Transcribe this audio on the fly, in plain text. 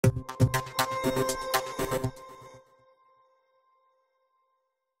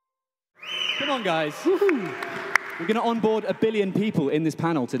on, guys. We're going to onboard 1 billion people in this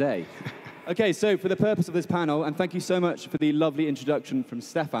panel today. Okay, so for the purpose of this panel, and thank you so much for the lovely introduction from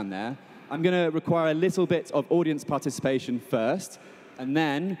Stefan there, I'm going to require a little bit of audience participation first, and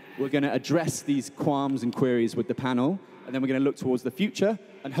then we're going to address these qualms and queries with the panel, and then we're going to look towards the future,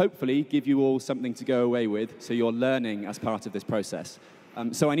 and hopefully give you all something to go away with, so you're learning as part of this process.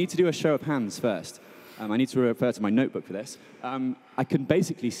 So I need to do a show of hands first. I need to refer to my notebook for this. I can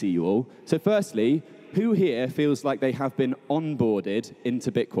basically see you all. So firstly, who here feels like they have been onboarded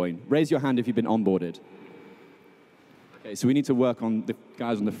into Bitcoin? Raise your hand if you've been onboarded. Okay, so we need to work on the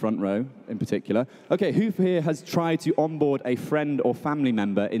guys on the front row in particular. Okay, who here has tried to onboard a friend or family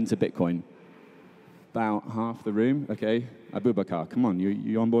member into Bitcoin? About half the room. Okay, Abubakar, come on,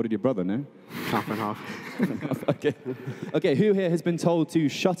 you onboarded your brother, no? Half and half. Okay. Okay, who here has been told to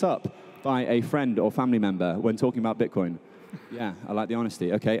shut up by a friend or family member when talking about Bitcoin? Yeah, I like the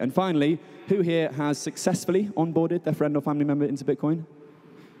honesty. Okay, and finally, who here has successfully onboarded their friend or family member into Bitcoin?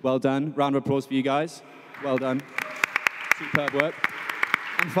 Well done. Round of applause for you guys. Well done. Superb work.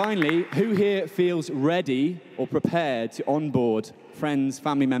 And finally, who here feels ready or prepared to onboard friends,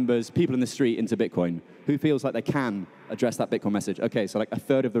 family members, people in the street into Bitcoin? Who feels like they can address that Bitcoin message? Okay, so like a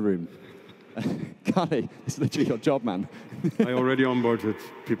third of the room. Calle, this is literally your job, man. I already onboarded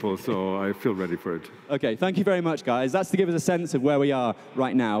people, so I feel ready for it. Okay, thank you very much, guys. That's to give us a sense of where we are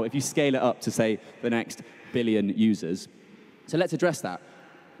right now, if you scale it up to, say, the next billion users. So let's address that.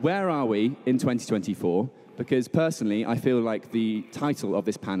 Where are we in 2024? Because personally, I feel like the title of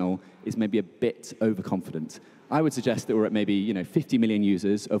this panel is maybe a bit overconfident. I would suggest that we're at maybe 50 million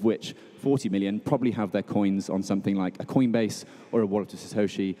users, of which 40 million probably have their coins on something like a Coinbase or a wallet of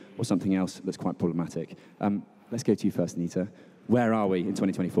Satoshi or something else that's quite problematic. Let's go to you first, Anita. Where are we in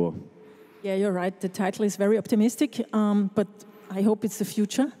 2024? Yeah, you're right. The title is very optimistic, but I hope it's the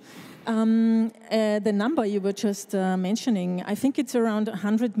future. The number you were just mentioning, I think it's around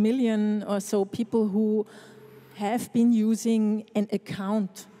 100 million or so people who have been using an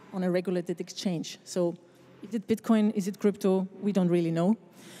account on a regulated exchange. So is it Bitcoin, is it crypto? We don't really know.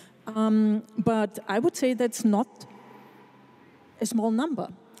 But I would say that's not a small number,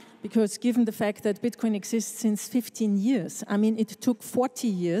 because given the fact that Bitcoin exists since 15 years, I mean, it took 40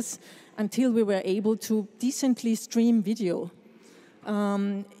 years until we were able to decently stream video.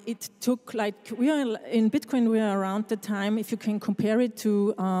 It took, in Bitcoin, we are around the time, if you can compare it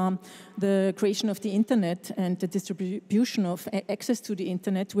to the creation of the internet and the distribution of access to the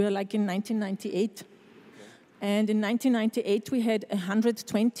internet, we are like in 1998. And in 1998, we had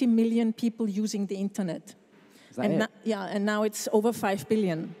 120 million people using the internet. Is that it? Yeah, and now it's over 5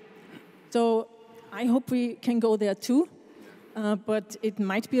 billion. So I hope we can go there too, but it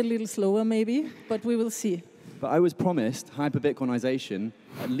might be a little slower maybe, but we will see. But I was promised hyper-Bitcoinization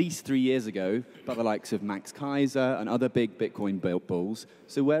at least 3 years ago by the likes of Max Kaiser and other big Bitcoin bulls.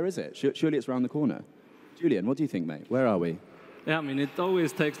 So where is it? Surely it's around the corner. Julian, what do you think, mate? Where are we? Yeah, I mean, it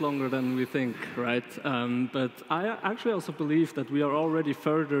always takes longer than we think, right? But I actually also believe that we are already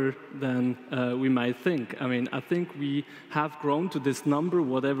further than we might think. I mean, I think we have grown to this number,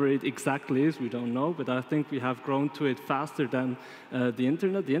 whatever it exactly is, we don't know, but I think we have grown to it faster than the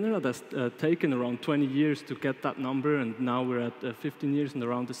internet. The internet has taken around 20 years to get that number, and now we're at 15 years and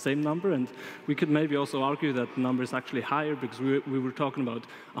around the same number. And we could maybe also argue that the number is actually higher, because we were talking about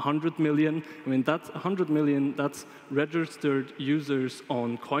 100 million. I mean, that's 100 million, that's registered users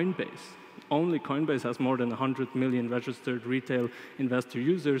on Coinbase. Only Coinbase has more than 100 million registered retail investor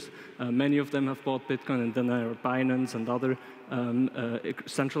users. Many of them have bought Bitcoin, and then there are Binance and other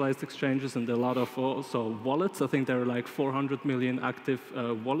centralized exchanges, and a lot of also wallets. I think there are like 400 million active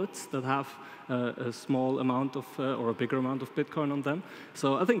wallets that have a small amount of, or a bigger amount of Bitcoin on them.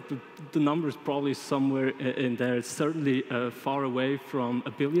 So I think the number is probably somewhere in there. It's certainly far away from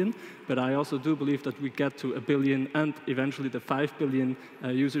 1 billion, but I also do believe that we get to 1 billion and eventually the 5 billion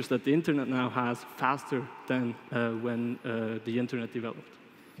users that the internet now has faster than when the internet developed.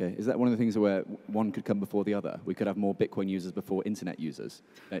 Okay, is that one of the things where one could come before the other? We could have more Bitcoin users before internet users.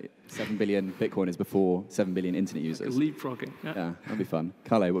 7 billion Bitcoin is before 7 billion internet users. Like leapfrogging. Yeah, that'd be fun.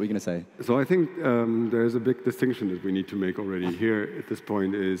 Calle, what were you going to say? So I think there's a big distinction that we need to make already here at this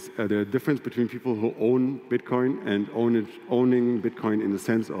point is the difference between people who own Bitcoin and owning Bitcoin in the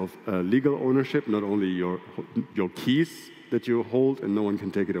sense of legal ownership, not only your keys that you hold and no one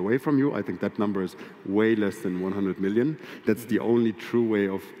can take it away from you. I think that number is way less than 100 million. That's the only true way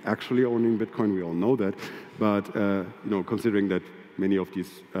of actually owning Bitcoin. We all know that. But considering that many of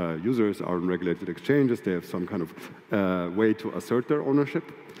these users are on regulated exchanges, they have some kind of way to assert their ownership.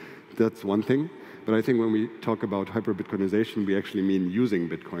 That's one thing. But I think when we talk about hyper-Bitcoinization, we actually mean using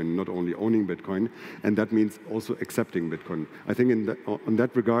Bitcoin, not only owning Bitcoin, and that means also accepting Bitcoin. I think in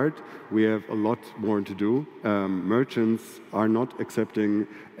that regard, we have a lot more to do. Merchants are not accepting,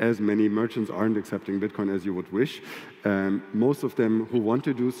 as many merchants aren't accepting Bitcoin as you would wish. Most of them who want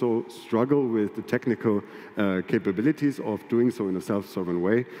to do so struggle with the technical capabilities of doing so in a self-sovereign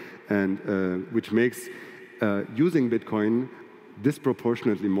way, and which makes using Bitcoin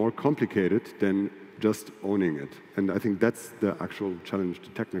disproportionately more complicated than just owning it. And I think that's the actual challenge, the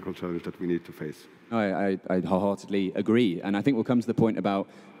technical challenge that we need to face. I wholeheartedly agree. And I think we'll come to the point about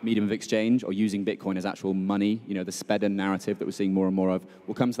medium of exchange or using Bitcoin as actual money, you know, the Speden narrative that we're seeing more and more of.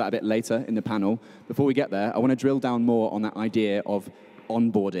 We'll come to that a bit later in the panel. Before we get there, I want to drill down more on that idea of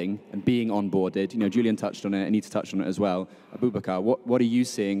onboarding and being onboarded. You know, Julian touched on it, Anita touched on it as well. Abubakar, what are you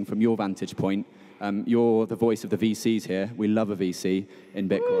seeing from your vantage point? You're the voice of the VCs here. We love a VC in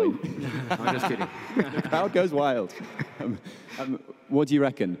Bitcoin. I'm just kidding. The crowd goes wild. What do you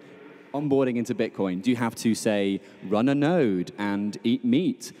reckon? Onboarding into Bitcoin, do you have to, say, run a node and eat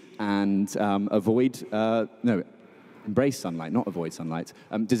meat and embrace sunlight, not avoid sunlight?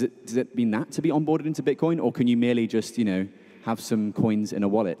 Does it mean that to be onboarded into Bitcoin, or can you merely just, you know, have some coins in a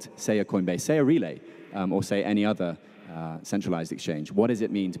wallet, say a Coinbase, say a Relay, or say any other centralized exchange? What does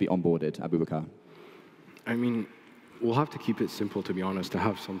it mean to be onboarded, Abubakar? I mean, we'll have to keep it simple, to be honest, to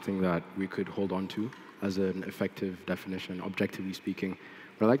have something that we could hold on to as an effective definition, objectively speaking.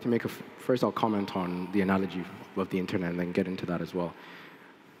 But I'd like to make first I'll comment on the analogy of the internet and then get into that as well.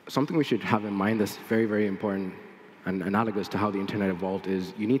 Something we should have in mind that's very, very important and analogous to how the internet evolved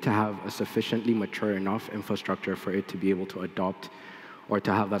is you need to have a sufficiently mature enough infrastructure for it to be able to adopt or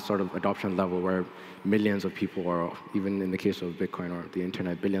to have that sort of adoption level where millions of people, or even in the case of Bitcoin or the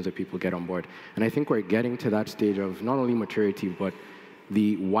internet, billions of people get on board. And I think we're getting to that stage of not only maturity, but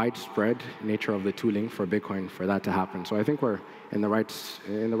the widespread nature of the tooling for Bitcoin for that to happen. So I think we're in the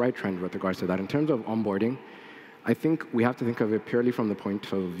right trend with regards to that. In terms of onboarding, I think we have to think of it purely from the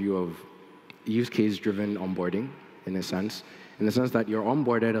point of view of use case-driven onboarding, in the sense that you're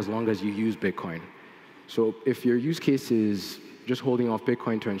onboarded as long as you use Bitcoin. So if your use case is just holding off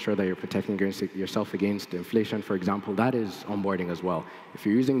Bitcoin to ensure that you're protecting yourself against inflation, for example, that is onboarding as well. If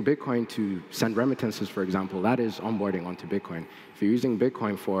you're using Bitcoin to send remittances, for example, that is onboarding onto Bitcoin. If you're using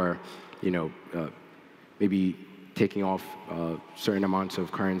Bitcoin for, you know, maybe taking off certain amounts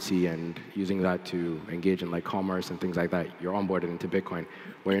of currency and using that to engage in like commerce and things like that, you're onboarded into Bitcoin.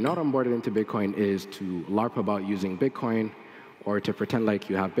 Where you're not onboarded into Bitcoin is to LARP about using Bitcoin, or to pretend like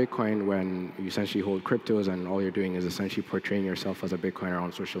you have Bitcoin when you essentially hold cryptos and all you're doing is essentially portraying yourself as a Bitcoiner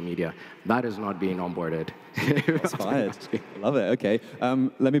on social media. That is not being onboarded. That's fired. Love it. Okay.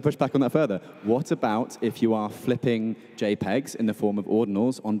 Let me push back on that further. What about if you are flipping JPEGs in the form of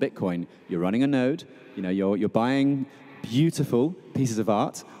ordinals on Bitcoin? You're running a node. You know, you're buying beautiful pieces of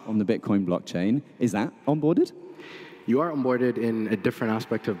art on the Bitcoin blockchain. Is that onboarded? You are onboarded in a different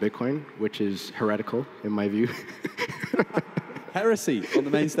aspect of Bitcoin, which is heretical, in my view. Heresy on the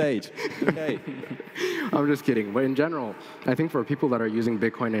main stage. Okay. I'm just kidding. But in general, I think for people that are using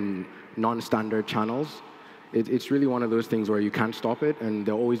Bitcoin in non-standard channels, it's really one of those things where you can't stop it, and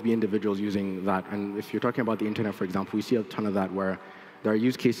there'll always be individuals using that. And if you're talking about the internet, for example, we see a ton of that where there are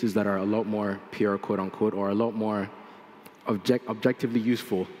use cases that are a lot more pure, quote unquote, or a lot more objectively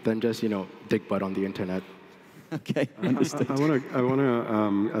useful than just, you know, dick butt on the internet. Okay, understood. I want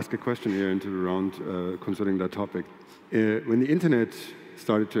to ask a question here into the round concerning that topic. When the internet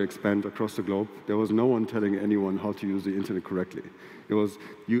started to expand across the globe, there was no one telling anyone how to use the internet correctly. It was,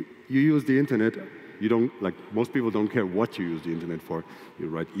 you use the internet, you don't, like, most people don't care what you use the internet for. You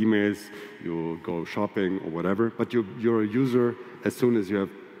write emails, you go shopping or whatever, but you're a user as soon as you have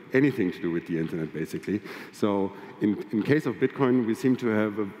anything to do with the internet, basically. So in case of Bitcoin, we seem to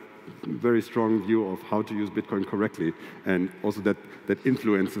have a very strong view of how to use Bitcoin correctly, and also that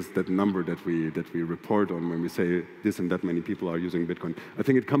influences that number that we report on when we say this and that many people are using Bitcoin. I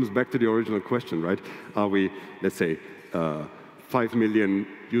think it comes back to the original question, right? Are we, let's say, 5 million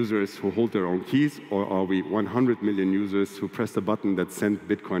users who hold their own keys, or are we 100 million users who press the button that send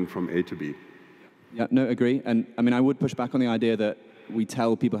Bitcoin from A to B? Yeah, no, agree. And I mean, I would push back on the idea that we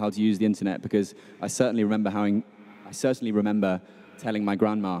tell people how to use the internet, because I certainly remember telling my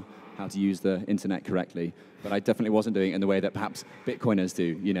grandma how to use the internet correctly, but I definitely wasn't doing it in the way that perhaps Bitcoiners do,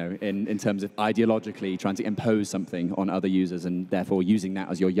 you know, in terms of ideologically trying to impose something on other users and therefore using that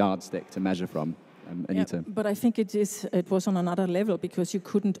as your yardstick to measure from. Anita. Yeah, but I think it was on another level, because you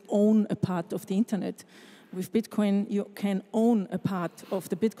couldn't own a part of the internet. With Bitcoin, you can own a part of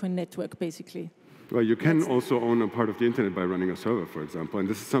the Bitcoin network, basically. Well, you can also own a part of the internet by running a server, for example. And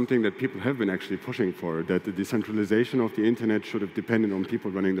this is something that people have been actually pushing for, that the decentralization of the internet should have depended on people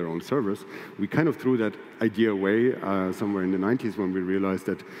running their own servers. We kind of threw that idea away somewhere in the 90s when we realized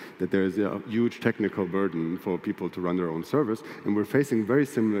that there is a huge technical burden for people to run their own servers. And we're facing very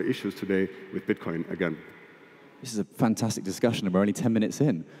similar issues today with Bitcoin again. This is a fantastic discussion, and we're only 10 minutes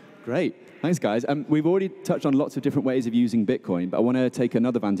in. Great. Thanks, guys. We've already touched on lots of different ways of using Bitcoin, but I want to take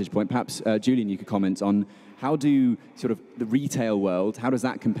another vantage point. Perhaps, Julian, you could comment on how do sort of the retail world, how does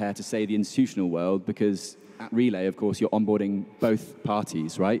that compare to, say, the institutional world? Because at Relay, of course, you're onboarding both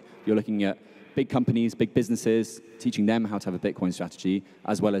parties, right? You're looking at big companies, big businesses, teaching them how to have a Bitcoin strategy,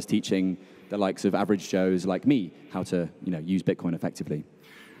 as well as teaching the likes of average Joes like me how to use Bitcoin effectively.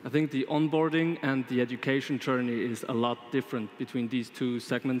 I think the onboarding and the education journey is a lot different between these two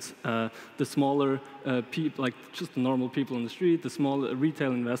segments. The smaller people, like just normal people on the street, the small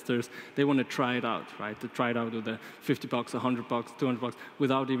retail investors, they want to try it out, right? To try it out with the $50, $100, $200,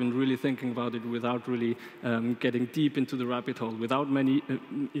 without even really thinking about it, without really getting deep into the rabbit hole, without many,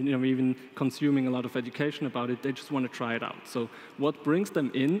 even consuming a lot of education about it. They just want to try it out. So what brings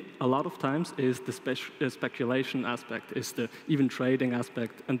them in a lot of times is the speculation aspect, is the even trading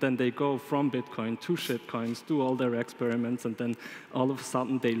aspect. And then they go from Bitcoin to shitcoins, do all their experiments, and then all of a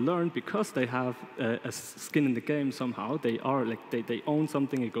sudden they learn, because they have a skin in the game somehow. They are like they own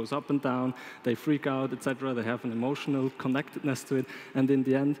something. It goes up and down. They freak out, etc. They have an emotional connectedness to it, and in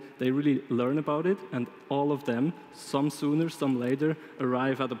the end, they really learn about it. And all of them, some sooner, some later,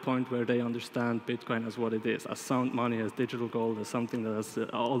 arrive at a point where they understand Bitcoin as what it is, as sound money, as digital gold, as something that has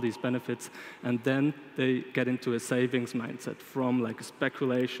all these benefits. And then they get into a savings mindset, from like a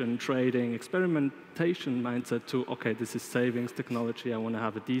speculation, trading, experimentation mindset to, okay, this is savings technology. I want to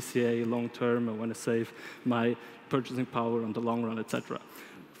have a DCA long term. I want to save my purchasing power on the long run, etc.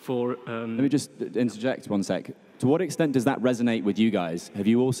 Let me just interject one sec. To what extent does that resonate with you guys? Have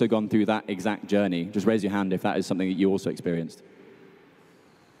you also gone through that exact journey? Just raise your hand if that is something that you also experienced.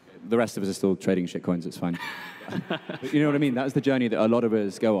 The rest of us are still trading shitcoins, it's fine. But you know what I mean? That's the journey that a lot of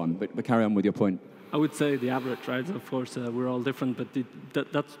us go on. But carry on with your point. I would say the average, right? Of course, we're all different,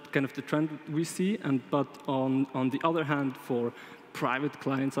 but that's kind of the trend we see. But on the other hand, for private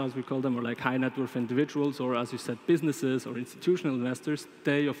clients, as we call them, or like high net worth individuals, or as you said, businesses or institutional investors,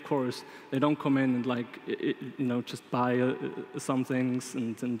 they, of course, they don't come in and like, just buy some things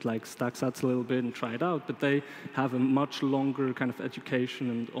and like stack sats a little bit and try it out, but they have a much longer kind of education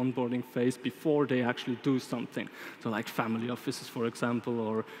and onboarding phase before they actually do something. So like family offices, for example,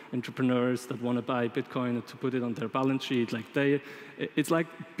 or entrepreneurs that want to buy Bitcoin to put it on their balance sheet, like it's like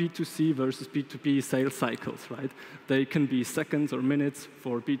B2C versus B2B sales cycles, right? They can be seconds or minutes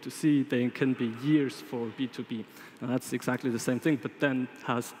for B2C, they can be years for B2B. And that's exactly the same thing, but then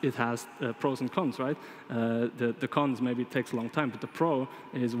it has pros and cons, right? The cons, maybe it takes a long time, but the pro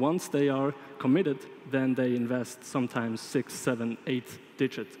is once they are committed, then they invest sometimes 6, 7,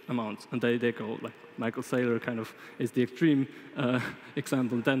 8-digit amounts, and they go, like Michael Saylor kind of is the extreme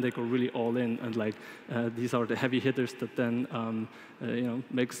example, and then they go really all in, and like these are the heavy hitters that then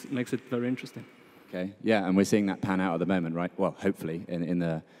makes it very interesting. Okay, yeah, and we're seeing that pan out at the moment, right? Well, hopefully, in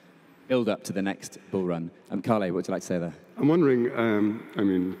the build-up to the next bull run. Calle, what would you like to say there? I'm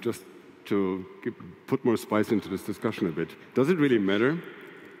wondering, just to put more spice into this discussion a bit, does it really matter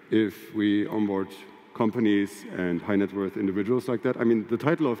if we onboard companies and high net worth individuals like that? I mean, the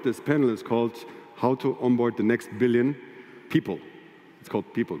title of this panel is called How to Onboard the Next Billion People. It's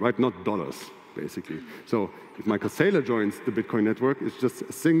called people, right? Not dollars, basically. So if Michael Saylor joins the Bitcoin network, it's just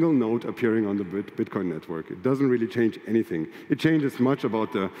a single node appearing on the Bitcoin network. It doesn't really change anything. It changes much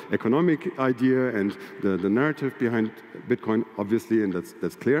about the economic idea and the narrative behind Bitcoin, obviously, and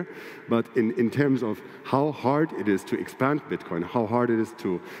that's clear. But in terms of how hard it is to expand Bitcoin, how hard it is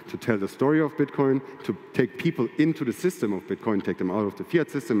to tell the story of Bitcoin, to take people into the system of Bitcoin, take them out of the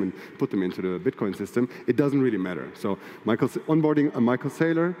fiat system and put them into the Bitcoin system, it doesn't really matter. So onboarding a Michael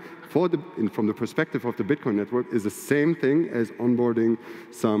Saylor from the perspective of the Bitcoin network is the same thing as onboarding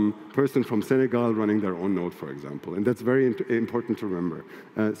some person from Senegal running their own node, for example. And that's very important to remember.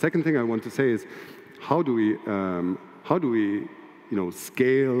 Second thing I want to say is, how do we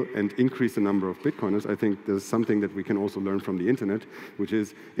scale and increase the number of Bitcoiners? I think there's something that we can also learn from the internet, which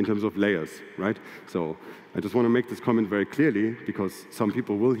is in terms of layers, right? So I just want to make this comment very clearly, because some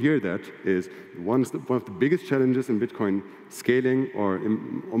people will hear that, is one of the biggest challenges in Bitcoin scaling or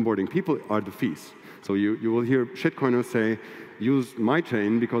onboarding people are the fees. So you will hear shitcoiners say, use my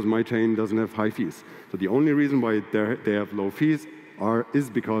chain because my chain doesn't have high fees. So the only reason why they have low fees is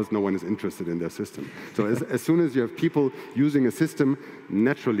because no one is interested in their system. So as soon as you have people using a system,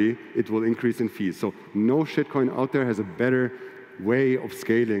 naturally it will increase in fees. So no shitcoin out there has a better way of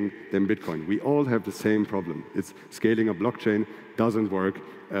scaling than Bitcoin. We all have the same problem. It's scaling a blockchain doesn't work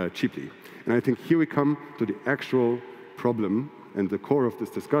cheaply. And I think here we come to the actual problem, and the core of this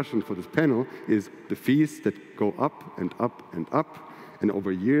discussion for this panel is the fees that go up and up and up. And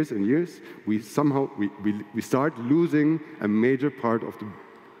over years and years, we start losing a major part of the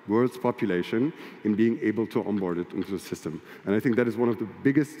world's population in being able to onboard it into the system. And I think that is one of the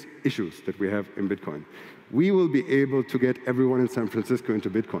biggest issues that we have in Bitcoin. We will be able to get everyone in San Francisco into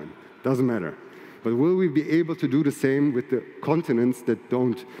Bitcoin. Doesn't matter. But will we be able to do the same with the continents that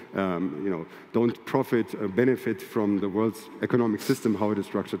don't profit or benefit from the world's economic system, how it is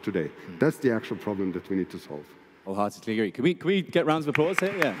structured today? That's the actual problem that we need to solve. Wholeheartedly agree. Can we get rounds of applause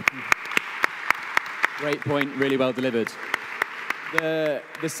here? Yeah. Great point, really well delivered. The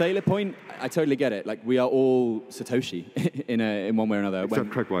sailor point, I totally get it. Like, we are all Satoshi in one way or another. Except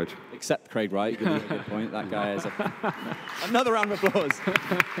Craig White. Except Craig White, good point. That guy is another round of applause.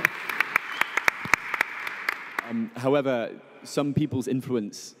 However, some people's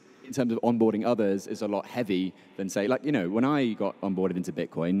influence in terms of onboarding others is a lot heavy than, say, like, when I got onboarded into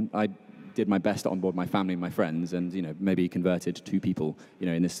Bitcoin, I did my best to onboard my family and my friends and, maybe converted 2 people,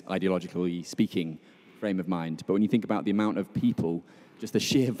 in this ideologically speaking frame of mind. But when you think about the amount of people, just the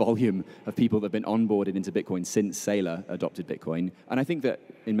sheer volume of people that have been onboarded into Bitcoin since Saylor adopted Bitcoin, and I think that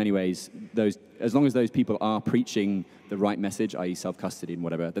in many ways, as long as those people are preaching the right message, i.e. self-custody and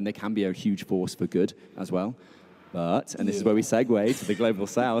whatever, then they can be a huge force for good as well. But, and this is where we segue to the global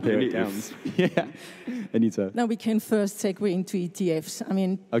south, here it comes. Yeah, Anita. Now we can first segue into ETFs. I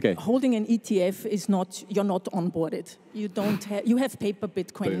mean, holding an ETF is not, you're not onboarded. You have paper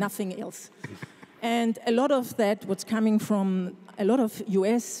Bitcoin, Boom. Nothing else. And a lot of that, what's coming from a lot of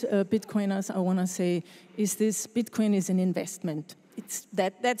US Bitcoiners, I want to say, is this Bitcoin is an investment.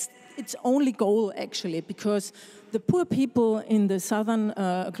 That's its only goal, actually, because the poor people in the southern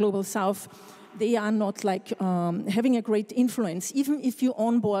global south, they are not like having a great influence. Even if you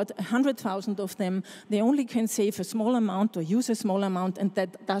onboard 100,000 of them, they only can save a small amount or use a small amount, and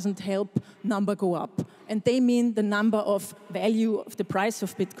that doesn't help number go up. And they mean the number of value of the price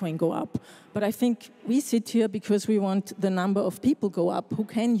of Bitcoin go up. But I think we sit here because we want the number of people go up who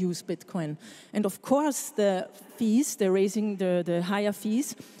can use Bitcoin. And of course, the fees, they're raising the higher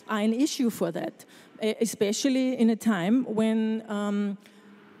fees, are an issue for that, especially in a time when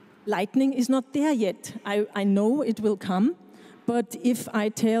Lightning is not there yet. I know it will come, but if I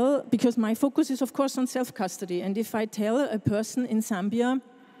tell, because my focus is of course on self-custody, and if I tell a person in Zambia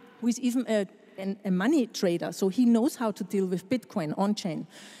who is even a money trader, so he knows how to deal with Bitcoin on-chain,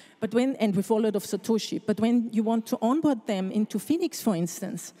 and with wallet of Satoshi, but when you want to onboard them into Phoenix, for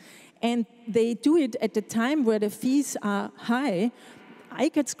instance, and they do it at the time where the fees are high, I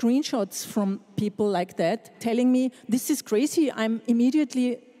get screenshots from people like that telling me, this is crazy, I'm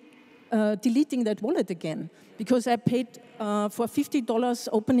immediately deleting that wallet again, because I paid for $50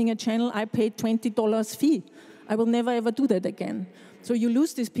 opening a channel, I paid $20 fee. I will never ever do that again. So you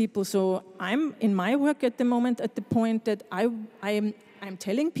lose these people. So I'm in my work at the moment at the point that I'm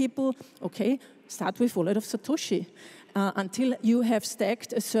telling people, okay, start with wallet of Satoshi until you have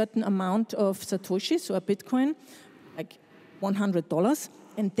stacked a certain amount of Satoshi, so a Bitcoin, like $100,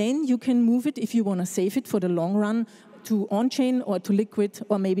 and then you can move it if you want to save it for the long run to on-chain or to Liquid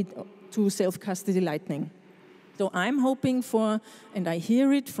or maybe to self-custody Lightning. So I'm hoping for, and I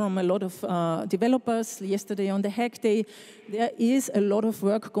hear it from a lot of developers yesterday on the Hack Day, there is a lot of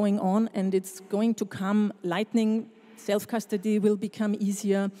work going on and it's going to come. Lightning self-custody will become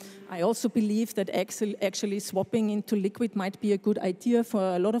easier. I also believe that actually swapping into Liquid might be a good idea for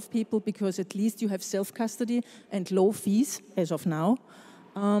a lot of people because at least you have self-custody and low fees as of now.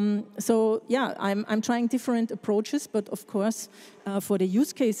 So yeah, I'm trying different approaches, but of course, for the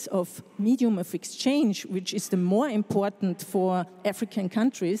use case of medium of exchange, which is the more important for African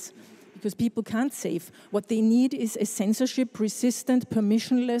countries, because people can't save, what they need is a censorship-resistant,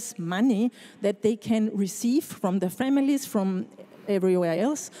 permissionless money that they can receive from their families, from everywhere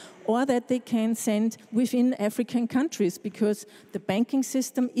else, or that they can send within African countries, because the banking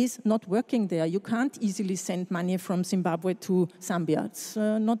system is not working there. You can't easily send money from Zimbabwe to Zambia.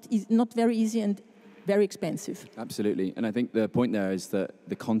 It's not very easy and very expensive. Absolutely, and I think the point there is that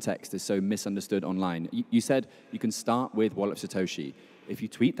the context is so misunderstood online. You said you can start with wallet of Satoshi. If you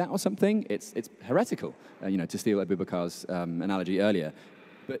tweet that or something, it's heretical, to steal Abubakar's analogy earlier.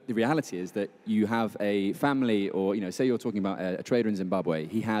 But the reality is that you have a family, or say you're talking about a trader in Zimbabwe.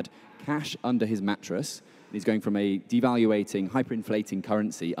 He had cash under his mattress, He's going from a devaluating, hyperinflating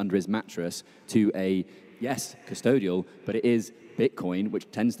currency under his mattress to a, yes, custodial, but it is Bitcoin,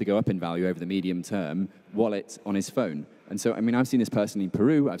 which tends to go up in value over the medium term, wallet on his phone. And so, I mean, I've seen this personally in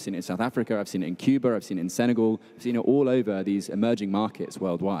Peru, I've seen it in South Africa, I've seen it in Cuba, I've seen it in Senegal, I've seen it all over these emerging markets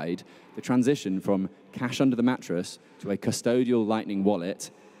worldwide. The transition from cash under the mattress to a custodial Lightning wallet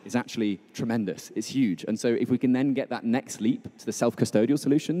is actually tremendous. It's huge. And so if we can then get that next leap to the self-custodial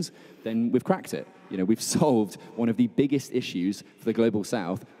solutions, then we've cracked it. You know, we've solved one of the biggest issues for the Global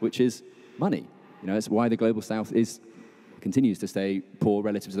South, which is money. You know, it's why the Global South continues to stay poor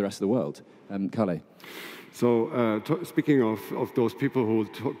relative to the rest of the world. Calle. So speaking of those people who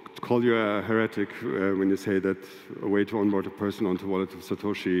call you a heretic when you say that a way to onboard a person onto wallet of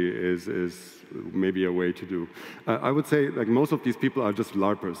Satoshi is maybe a way to do. I would say like most of these people are just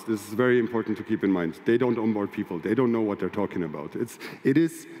LARPers. This is very important to keep in mind. They don't onboard people. They don't know what they're talking about. It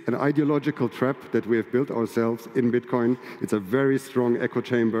is an ideological trap that we have built ourselves in Bitcoin. It's a very strong echo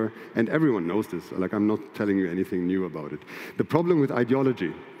chamber, and everyone knows this. Like, I'm not telling you anything new about it. The problem with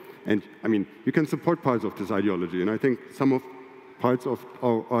ideology, and I mean, you can support parts of this ideology, and I think some of parts of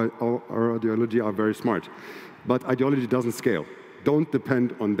our ideology are very smart. But ideology doesn't scale. Don't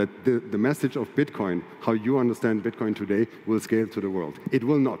depend on that. The message of Bitcoin, how you understand Bitcoin today, will scale to the world. It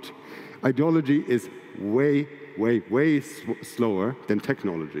will not. Ideology is way, way, way slower than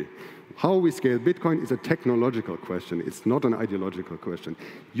technology. How we scale Bitcoin is a technological question. It's not an ideological question.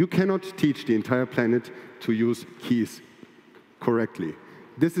 You cannot teach the entire planet to use keys correctly.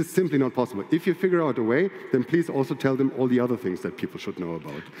 This is simply not possible. If you figure out a way, then please also tell them all the other things that people should know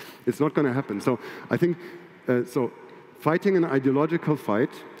about. It's not going to happen. So I think, fighting an ideological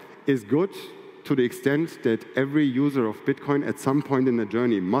fight is good to the extent that every user of Bitcoin at some point in the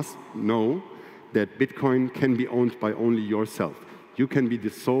journey must know that Bitcoin can be owned by only yourself. You can be the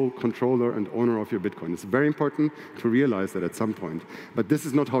sole controller and owner of your Bitcoin. It's very important to realize that at some point. But this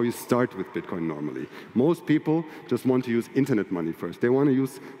is not how you start with Bitcoin normally. Most people just want to use internet money first. They want to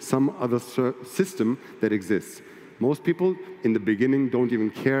use some other system that exists. Most people in the beginning don't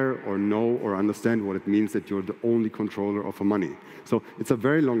even care or know or understand what it means that you're the only controller of a money. So it's a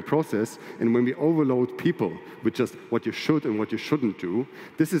very long process, and when we overload people with just what you should and what you shouldn't do,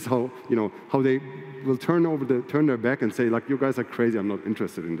 this is how, how they will turn their back and say, like, you guys are crazy, I'm not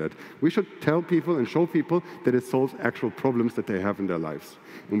interested in that. We should tell people and show people that it solves actual problems that they have in their lives.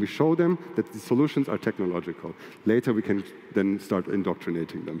 And we show them that the solutions are technological. Later we can then start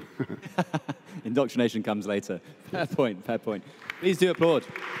indoctrinating them. Indoctrination comes later. Fair point, fair point. Please do applaud.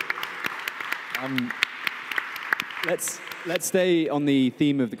 Let's stay on the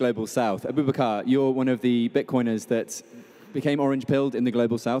theme of the Global South. Abubakar, you're one of the Bitcoiners that became orange-pilled in the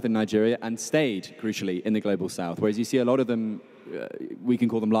Global South in Nigeria and stayed, crucially, in the Global South, whereas you see a lot of them, we can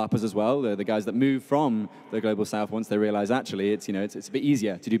call them LARPers as well. They're the guys that move from the Global South once they realize, actually, it's a bit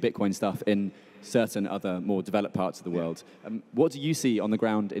easier to do Bitcoin stuff in certain other more developed parts of the world. What do you see on the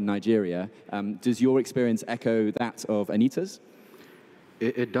ground in Nigeria? Does your experience echo that of Anita's?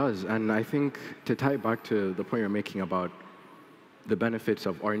 It does, and I think to tie it back to the point you're making about the benefits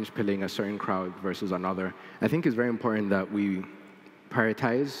of orange pilling a certain crowd versus another, I think it's very important that we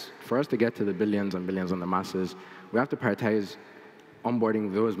prioritize, for us to get to the billions and billions on the masses, we have to prioritize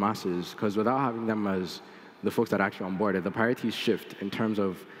onboarding those masses, because without having them as the folks that actually onboarded, the priorities shift in terms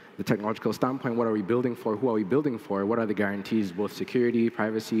of the technological standpoint. What are we building for? Who are we building for? What are the guarantees, both security,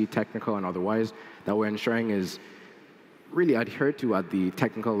 privacy, technical, and otherwise, that we're ensuring is really adhered to at the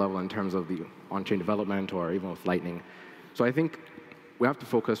technical level in terms of the on-chain development or even with Lightning. So I think we have to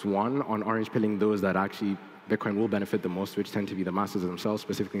focus, one, on orange pilling those that actually Bitcoin will benefit the most, which tend to be the masses themselves,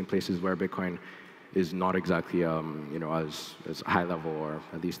 specifically in places where Bitcoin is not exactly as high level, or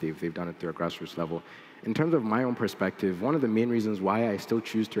at least they've done it through a grassroots level. In terms of my own perspective, one of the main reasons why I still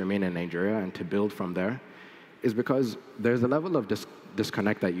choose to remain in Nigeria and to build from there is because there's a level of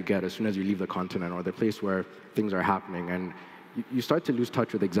disconnect that you get as soon as you leave the continent or the place where things are happening, and you start to lose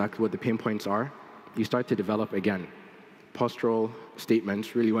touch with exactly what the pain points are. You start to develop, again, postural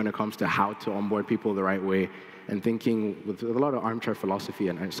statements, really, when it comes to how to onboard people the right way, and thinking with a lot of armchair philosophy,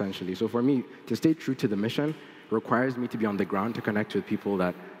 and essentially. So for me, to stay true to the mission requires me to be on the ground to connect with people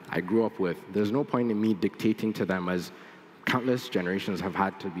that I grew up with. There's no point in me dictating to them, as countless generations have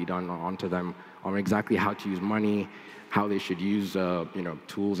had to be done onto them, on exactly how to use money, how they should use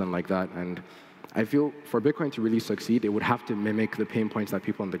tools and like that. And I feel for Bitcoin to really succeed, it would have to mimic the pain points that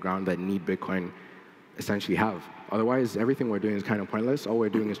people on the ground that need Bitcoin essentially have. Otherwise, everything we're doing is kind of pointless. All we're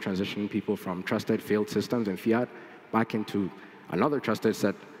doing is transitioning people from trusted, failed systems and fiat back into another trusted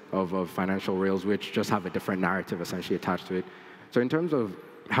set of financial rails, which just have a different narrative essentially attached to it. So in terms of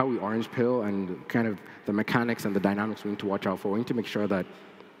how we orange pill and kind of the mechanics and the dynamics we need to watch out for. We need to make sure that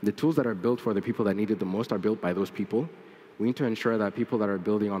the tools that are built for the people that need it the most are built by those people. We need to ensure that people that are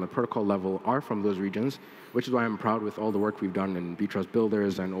building on the protocol level are from those regions, which is why I'm proud with all the work we've done in Btrust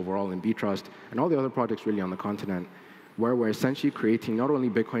Builders and overall in Btrust and all the other projects really on the continent, where we're essentially creating not only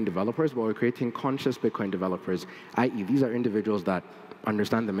Bitcoin developers, but we're creating conscious Bitcoin developers, i.e. these are individuals that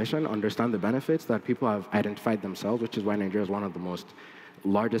understand the mission, understand the benefits, that people have identified themselves, which is why Nigeria is one of the most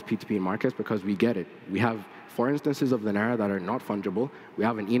largest P2P markets, because we get it. We have 4 instances of the Naira that are not fungible. We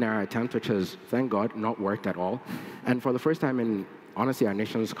have an e-Naira attempt, which has, thank God, not worked at all. And for the first time in, honestly, our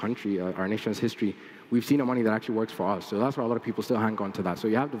nation's history, we've seen a money that actually works for us. So that's why a lot of people still hang on to that. So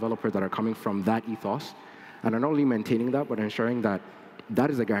you have developers that are coming from that ethos and are not only maintaining that, but ensuring that that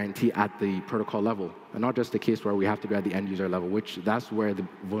is a guarantee at the protocol level, and not just the case where we have to be at the end user level, which that's where the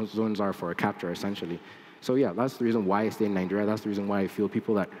zones are for a capture, essentially. So yeah, that's the reason why I stay in Nigeria. That's the reason why I feel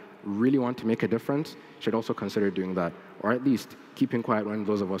people that really want to make a difference should also consider doing that, or at least keeping quiet when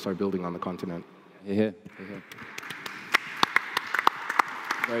those of us are building on the continent. Here.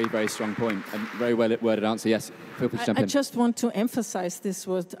 Very, very strong point, and very well worded answer. Yes, feel free to jump in. I just want to emphasize this,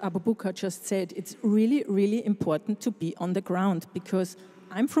 what Abubakar just said. It's really, really important to be on the ground, because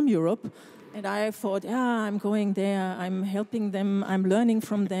I'm from Europe, and I thought, yeah, I'm going there, I'm helping them, I'm learning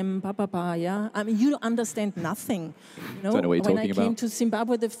from them, yeah. I mean, you understand nothing. You know, don't know what you're when talking I came about. to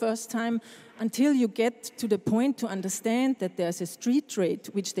Zimbabwe the first time, until you get to the point to understand that there's a street rate,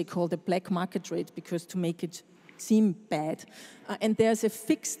 which they call the black market rate, because to make it seem bad, and there's a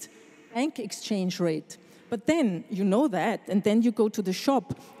fixed bank exchange rate. But then you know that, and then you go to the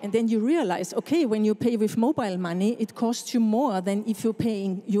shop, and then you realize, okay, when you pay with mobile money, it costs you more than if you're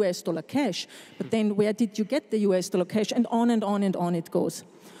paying US dollar cash. But then where did you get the US dollar cash? And on and on and on it goes.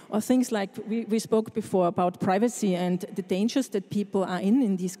 Or things like we spoke before about privacy and the dangers that people are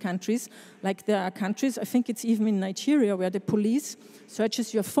in these countries. Like there are countries, I think it's even in Nigeria, where the police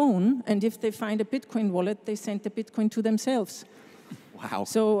searches your phone, and if they find a Bitcoin wallet, they send the Bitcoin to themselves. Wow.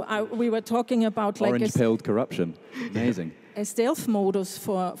 So we were talking about like orange-pilled corruption. Amazing. A stealth modus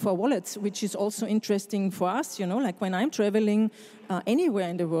for wallets, which is also interesting for us, you know, like when I'm traveling anywhere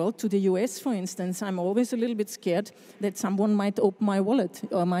in the world, to the US, for instance, I'm always a little bit scared that someone might open my wallet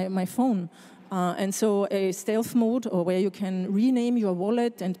or my phone. And so a stealth mode, or where you can rename your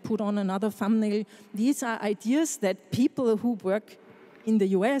wallet and put on another thumbnail, these are ideas that people who work in the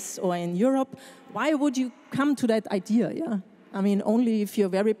US or in Europe, why would you come to that idea, yeah? I mean, only if you're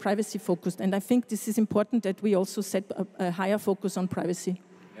very privacy-focused. And I think this is important that we also set a higher focus on privacy.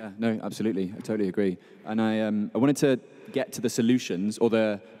 Yeah, no, absolutely. I totally agree. And I wanted to get to the solutions, or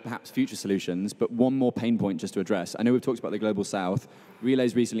the perhaps future solutions, but one more pain point just to address. I know we've talked about the Global South.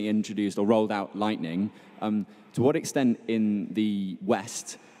 Relay's recently introduced or rolled out Lightning. To what extent in the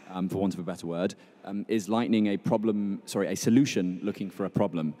West, for want of a better word, is Lightning a solution looking for a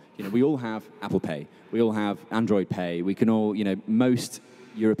problem? You know, we all have Apple Pay, we all have Android Pay, we can all, you know, most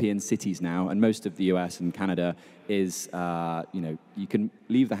European cities now, and most of the US and Canada is, you know, you can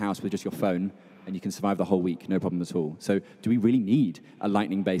leave the house with just your phone and you can survive the whole week, no problem at all. So do we really need a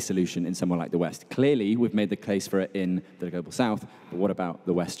Lightning-based solution in somewhere like the West? Clearly, we've made the case for it in the Global South, but what about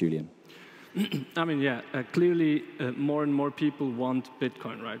the West, Julian? I mean, yeah, clearly more and more people want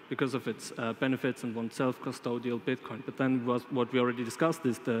Bitcoin, right? Because of its benefits, and want self-custodial Bitcoin. But then what we already discussed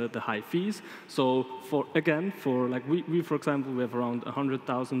is the high fees. So for like we for example, we have around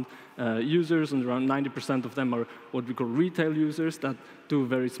 100,000 users, and around 90% of them are what we call retail users that do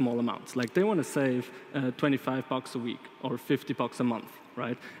very small amounts. Like they want to save $25 a week or $50 a month.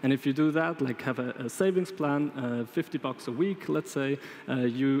 Right? And if you do that, like have a savings plan, $50 a week, let's say,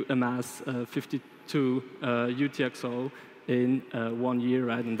 you amass 52 UTXO in 1 year,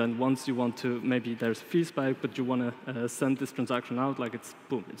 right? And then once you want to, maybe there's a fee spike, but you want to send this transaction out, like it's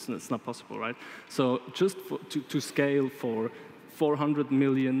boom, it's not possible, right? So just to scale for 400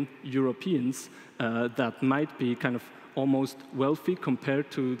 million Europeans, that might be kind of almost wealthy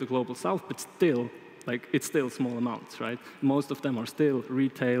compared to the Global South, but still, like it's still small amounts, right? Most of them are still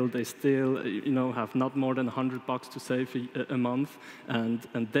retail. They still, you know, have not more than $100 to save a month,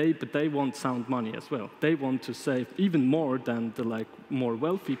 but they want sound money as well. They want to save even more than the like more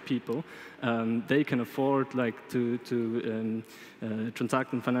wealthy people. They can afford like to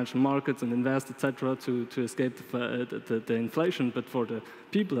transact in financial markets and invest, etc., to escape the inflation. But for the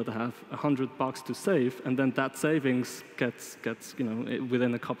people that have $100 to save, and then that savings gets you know,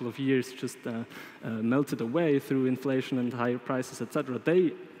 within a couple of years just melted away through inflation and higher prices, etc.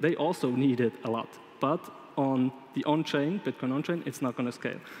 They also need it a lot. But on the on-chain, Bitcoin on-chain, it's not going to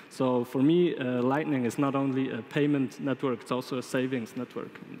scale. So for me, Lightning is not only a payment network, it's also a savings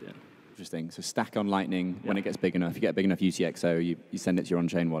network in the end. Interesting. So stack on Lightning when it gets big enough. You get big enough UTXO, you send it to your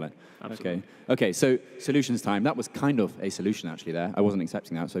on-chain wallet. Absolutely. Okay, so solutions time. That was kind of a solution, actually, there. I wasn't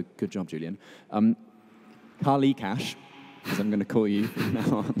expecting that, so good job, Julian. Calle Cash, as I'm going to call you from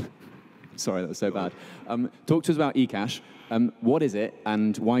now on. Sorry, that was so bad. Talk to us about eCash. What is it,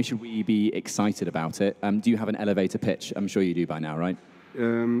 and why should we be excited about it? Do you have an elevator pitch? I'm sure you do by now, right?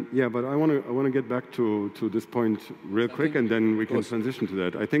 Yeah, but I want to get back to this point real quick, and then we can transition to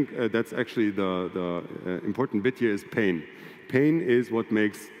that. I think that's actually the important bit here is pain. Pain is what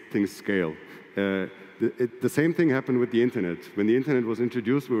makes things scale. The same thing happened with the internet. When the internet was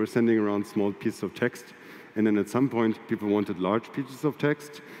introduced, we were sending around small pieces of text. And then at some point, people wanted large pieces of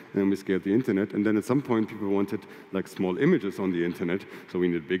text, and then we scaled the internet. And then at some point, people wanted like small images on the internet, so we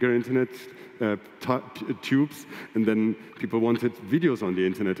needed bigger internet tubes. And then people wanted videos on the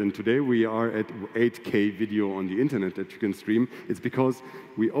internet. And today we are at 8K video on the internet that you can stream. It's because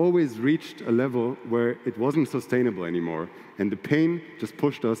we always reached a level where it wasn't sustainable anymore, and the pain just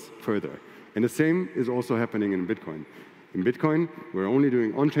pushed us further. And the same is also happening in Bitcoin. In Bitcoin, we're only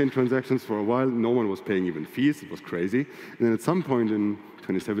doing on-chain transactions for a while. No one was paying even fees. It was crazy. And then at some point in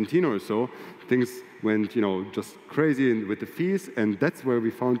 2017 or so, things went, just crazy with the fees. And that's where we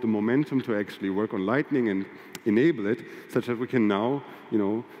found the momentum to actually work on Lightning and enable it, such that we can now,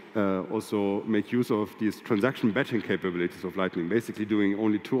 also make use of these transaction batching capabilities of Lightning, basically doing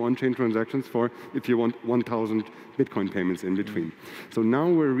only 2 on-chain transactions for if you want 1,000 Bitcoin payments in between. So now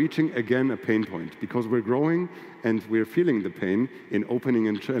we're reaching, again, a pain point, because we're growing and we're feeling the pain in opening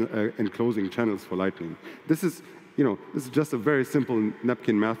and closing channels for Lightning. This is just a very simple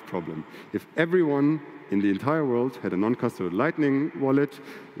napkin math problem. If everyone in the entire world had a non-custodial Lightning wallet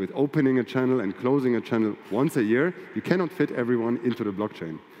with opening a channel and closing a channel once a year, you cannot fit everyone into the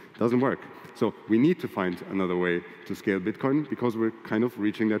blockchain. Doesn't work. So we need to find another way to scale Bitcoin because we're kind of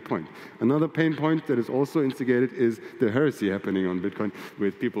reaching that point. Another pain point that is also instigated is the heresy happening on Bitcoin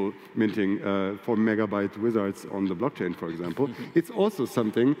with people minting 4 megabyte wizards on the blockchain, for example. It's also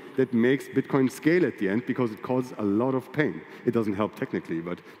something that makes Bitcoin scale at the end because it causes a lot of pain. It doesn't help technically,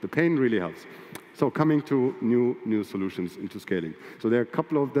 but the pain really helps. So coming to new solutions into scaling. So there are a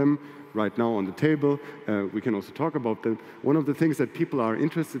couple of them right now on the table. We can also talk about them. One of the things that people are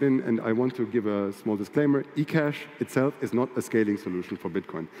interested in, and I want to give a small disclaimer, eCash itself is not a scaling solution for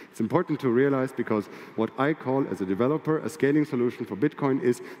Bitcoin. It's important to realize because what I call as a developer a scaling solution for Bitcoin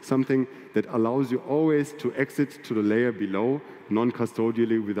is something that allows you always to exit to the layer below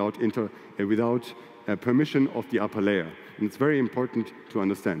non-custodially without permission of the upper layer. And it's very important to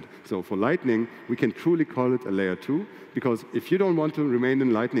understand. So for Lightning, we can truly call it a layer 2, because if you don't want to remain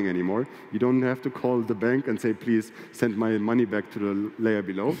in Lightning anymore, you don't have to call the bank and say, please send my money back to the layer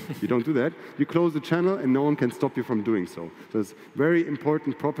below. You don't do that. You close the channel, and no one can stop you from doing so. So it's a very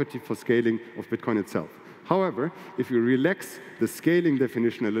important property for scaling of Bitcoin itself. However, if you relax the scaling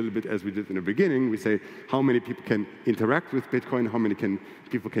definition a little bit, as we did in the beginning, we say how many people can interact with Bitcoin, how many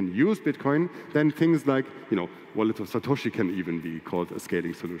people can use Bitcoin, then things like, wallet of Satoshi can even be called a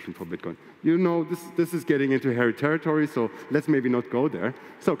scaling solution for Bitcoin. This is getting into hairy territory, so let's maybe not go there.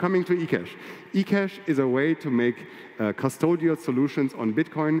 So coming to eCash. eCash is a way to make custodial solutions on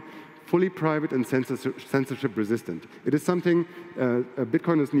Bitcoin fully private and censorship resistant. It is something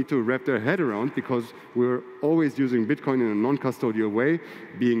Bitcoiners need to wrap their head around because we're always using Bitcoin in a non-custodial way,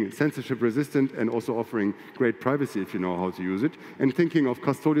 being censorship resistant and also offering great privacy if you know how to use it, and thinking of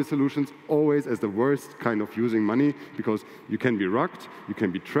custodial solutions always as the worst kind of using money because you can be rugged, you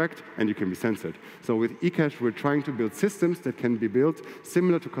can be tracked, and you can be censored. So with eCash, we're trying to build systems that can be built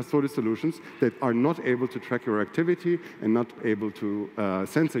similar to custodial solutions that are not able to track your activity and not able to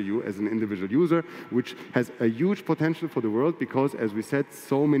censor you as an individual user, which has a huge potential for the world because, as we said,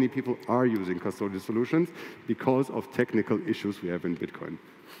 so many people are using custodial solutions because of technical issues we have in Bitcoin.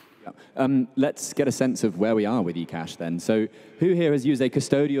 Let's get a sense of where we are with eCash then. So who here has used a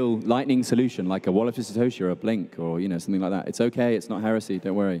custodial Lightning solution like a wallet of Satoshi or a Blink or something like that? It's okay, it's not heresy,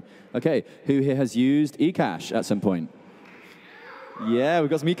 don't worry. Okay, who here has used eCash at some point? Yeah, we've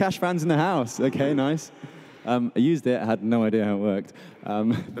got some eCash fans in the house. Okay, nice. I used it, I had no idea how it worked.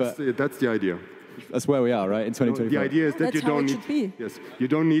 That's the idea. That's where we are, right, in 2024. The idea is that you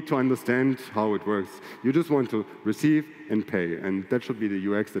don't need to understand how it works. You just want to receive and pay, and that should be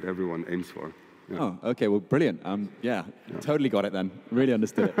the UX that everyone aims for. Yeah. Oh, okay, well, brilliant. Yeah, totally got it then. Really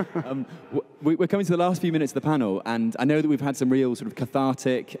understood it. We're coming to the last few minutes of the panel, and I know that we've had some real sort of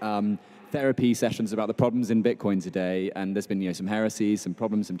cathartic therapy sessions about the problems in Bitcoin today, and there's been some heresies, some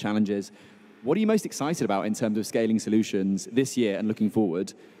problems, some challenges. What are you most excited about in terms of scaling solutions this year and looking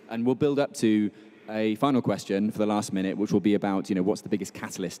forward? And we'll build up to a final question for the last minute, which will be about, what's the biggest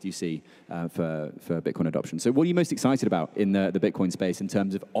catalyst you see for Bitcoin adoption? So what are you most excited about in the Bitcoin space in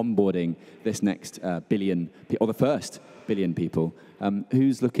terms of onboarding this next billion, or the first billion people?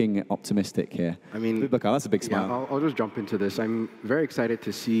 Who's looking optimistic here? I mean, Abubakar, that's a big smile. Yeah, I'll just jump into this. I'm very excited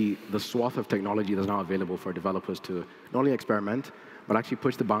to see the swath of technology that's now available for developers to not only experiment, but actually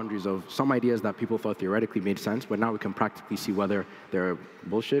push the boundaries of some ideas that people thought theoretically made sense, but now we can practically see whether they're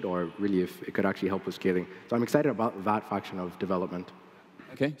bullshit or really if it could actually help with scaling. So I'm excited about that faction of development.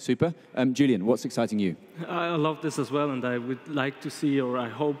 Okay, super. Julian, what's exciting you? I love this as well, and I would like to see, or I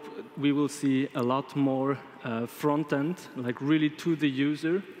hope we will see a lot more front end, like really to the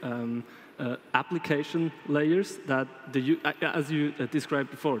user, application layers that as you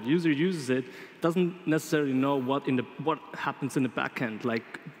described before, the user uses it, doesn't necessarily know what happens in the back end.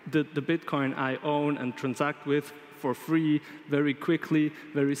 Like the Bitcoin I own and transact with for free, very quickly,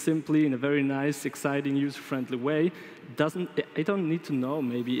 very simply, in a very nice, exciting, user-friendly way. I don't need to know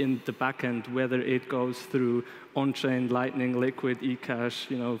maybe in the back end whether it goes through on-chain, Lightning, Liquid, eCash,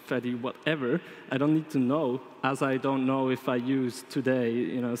 Fedi, whatever. I don't need to know, as I don't know if I use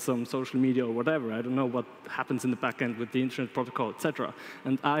today, some social media or whatever. I don't know what happens in the back end with the internet protocol, etc.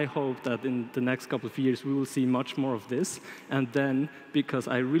 And I hope that in the next couple of years we will see much more of this. And then, because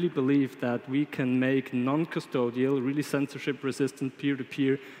I really believe that we can make non-custodial, really censorship-resistant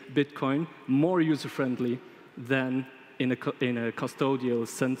peer-to-peer Bitcoin more user-friendly than in a custodial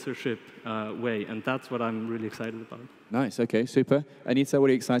censorship way, and that's what I'm really excited about. Nice, okay, super. Anita, what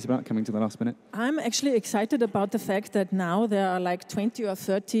are you excited about coming to the last minute? I'm actually excited about the fact that now there are like 20 or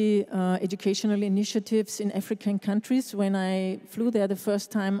 30 educational initiatives in African countries. When I flew there the first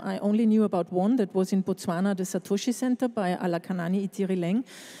time, I only knew about one that was in Botswana, the Satoshi Center by Alakanani Itirileng.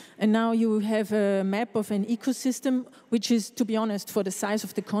 And now you have a map of an ecosystem, which is, to be honest, for the size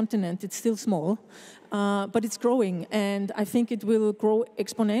of the continent, it's still small. But it's growing, and I think it will grow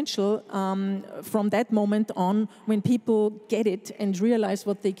exponential from that moment on when people get it and realize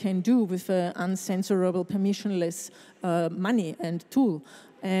what they can do with uncensorable, permissionless money and tool.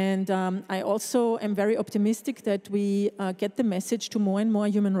 And I also am very optimistic that we get the message to more and more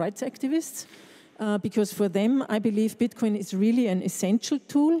human rights activists, because for them, I believe Bitcoin is really an essential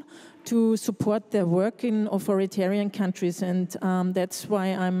tool to support their work in authoritarian countries, and that's what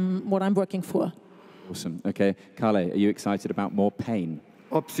I'm working for. Awesome. Okay, Calle, are you excited about more pain?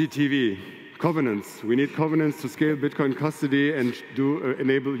 OPSI TV, covenants. We need covenants to scale Bitcoin custody and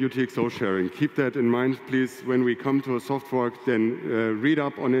enable UTXO sharing. Keep that in mind, please. When we come to a soft fork, then read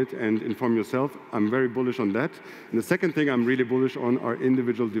up on it and inform yourself. I'm very bullish on that. And the second thing I'm really bullish on are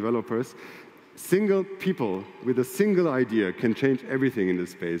individual developers. Single people with a single idea can change everything in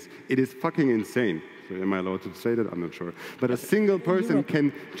this space. It is fucking insane. So am I allowed to say that? I'm not sure. But a single person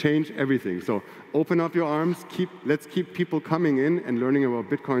can change everything. So open up your arms. Let's keep people coming in and learning about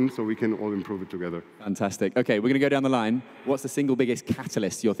Bitcoin so we can all improve it together. Fantastic. Okay, we're going to go down the line. What's the single biggest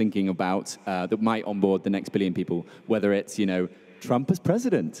catalyst you're thinking about that might onboard the next billion people? Whether it's, Trump as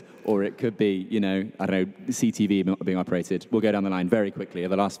president, or it could be, I don't know, CTV being operated. We'll go down the line very quickly.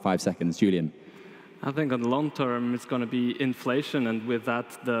 The last 5 seconds. Julian. I think on the long term, it's going to be inflation, and with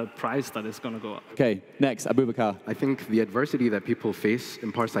that, the price that is going to go up. Okay, next, Abubakar. I think the adversity that people face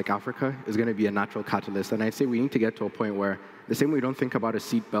in parts like Africa is going to be a natural catalyst. And I'd say we need to get to a point where the same way you don't think about a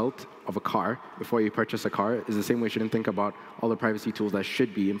seat belt of a car before you purchase a car is the same way you shouldn't think about all the privacy tools that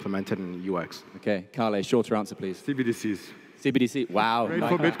should be implemented in UX. Okay, Calle, shorter answer, please. CBDCs. CBDC, wow. Great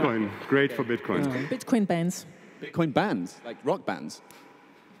for Bitcoin. Great for Bitcoin. Bitcoin bands. Bitcoin bands, like rock bands.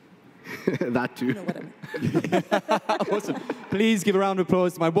 That too. You know what I mean. Awesome. Please give a round of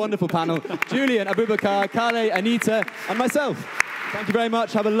applause to my wonderful panel, Julian, Abubakar, Calle, Anita, and myself. Thank you very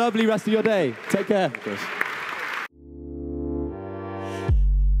much. Have a lovely rest of your day. Take care.